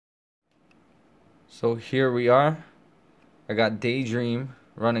So here we are. I got Daydream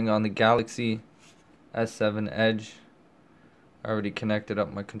running on the Galaxy S7 Edge. I already connected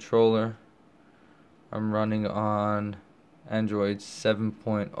up my controller. I'm running on Android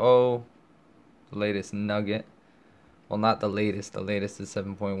 7.0, the latest Nougat. Well, not the latest is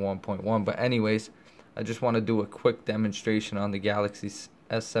 7.1.1, but anyways, I just want to do a quick demonstration on the Galaxy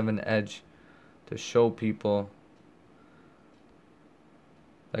S7 Edge to show people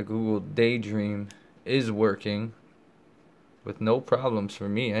that Google Daydream is working with no problems for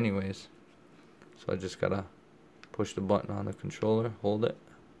me anyways. So I just gotta push the button on the controller, hold it,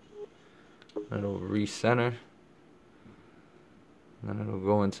 and it'll recenter, and then it'll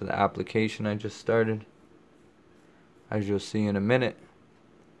go into the application I just started. As you'll see in a minute,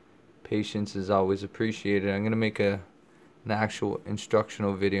 patience is always appreciated. I'm gonna make an actual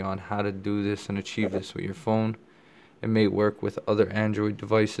instructional video on how to do this and achieve this with your phone. It may work with other Android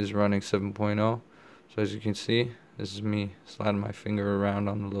devices running 7.0. So as you can see, this is me sliding my finger around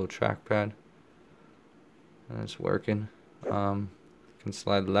on the little trackpad, and it's working. Can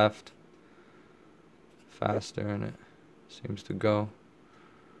slide left faster, and it seems to go.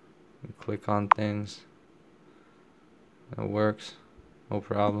 And click on things. It works, no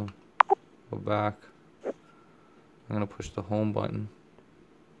problem. Go back. I'm gonna push the home button.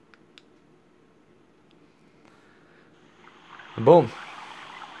 And boom.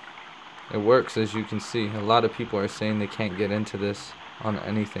 It works, as you can see. A lot of people are saying they can't get into this on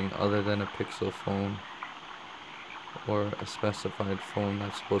anything other than a Pixel phone or a specified phone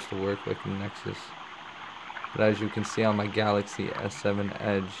that's supposed to work like the Nexus. But as you can see on my Galaxy S7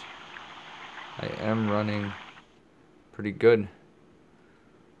 Edge, I am running pretty good.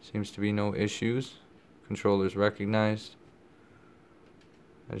 Seems to be no issues. Controllers recognized,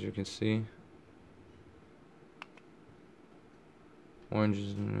 as you can see. Orange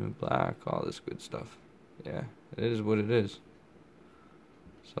is the new black, all this good stuff. Yeah, it is what it is.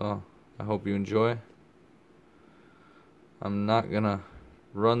 So I hope you enjoy. I'm not gonna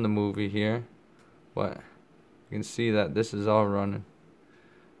run the movie here, but you can see that this is all running.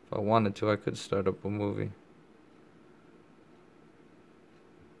 If I wanted to, I could start up a movie,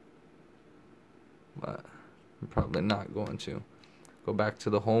 but I'm probably not going to. Go back to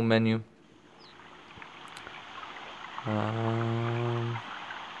the home menu.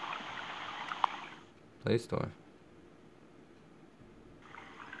 Play Store.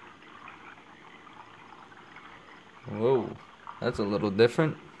 Whoa, that's a little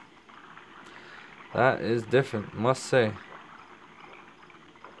different. That is different, must say.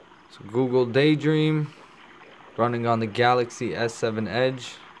 So Google Daydream running on the Galaxy S7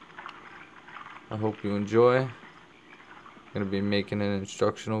 Edge. I hope you enjoy. I'm gonna be making an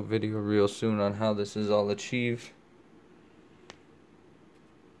instructional video real soon on how this is all achieved.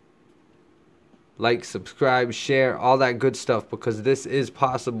 Like, subscribe, share, all that good stuff, because this is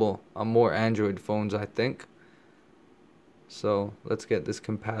possible on more Android phones, I think. So let's get this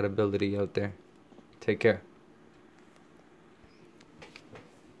compatibility out there. Take care.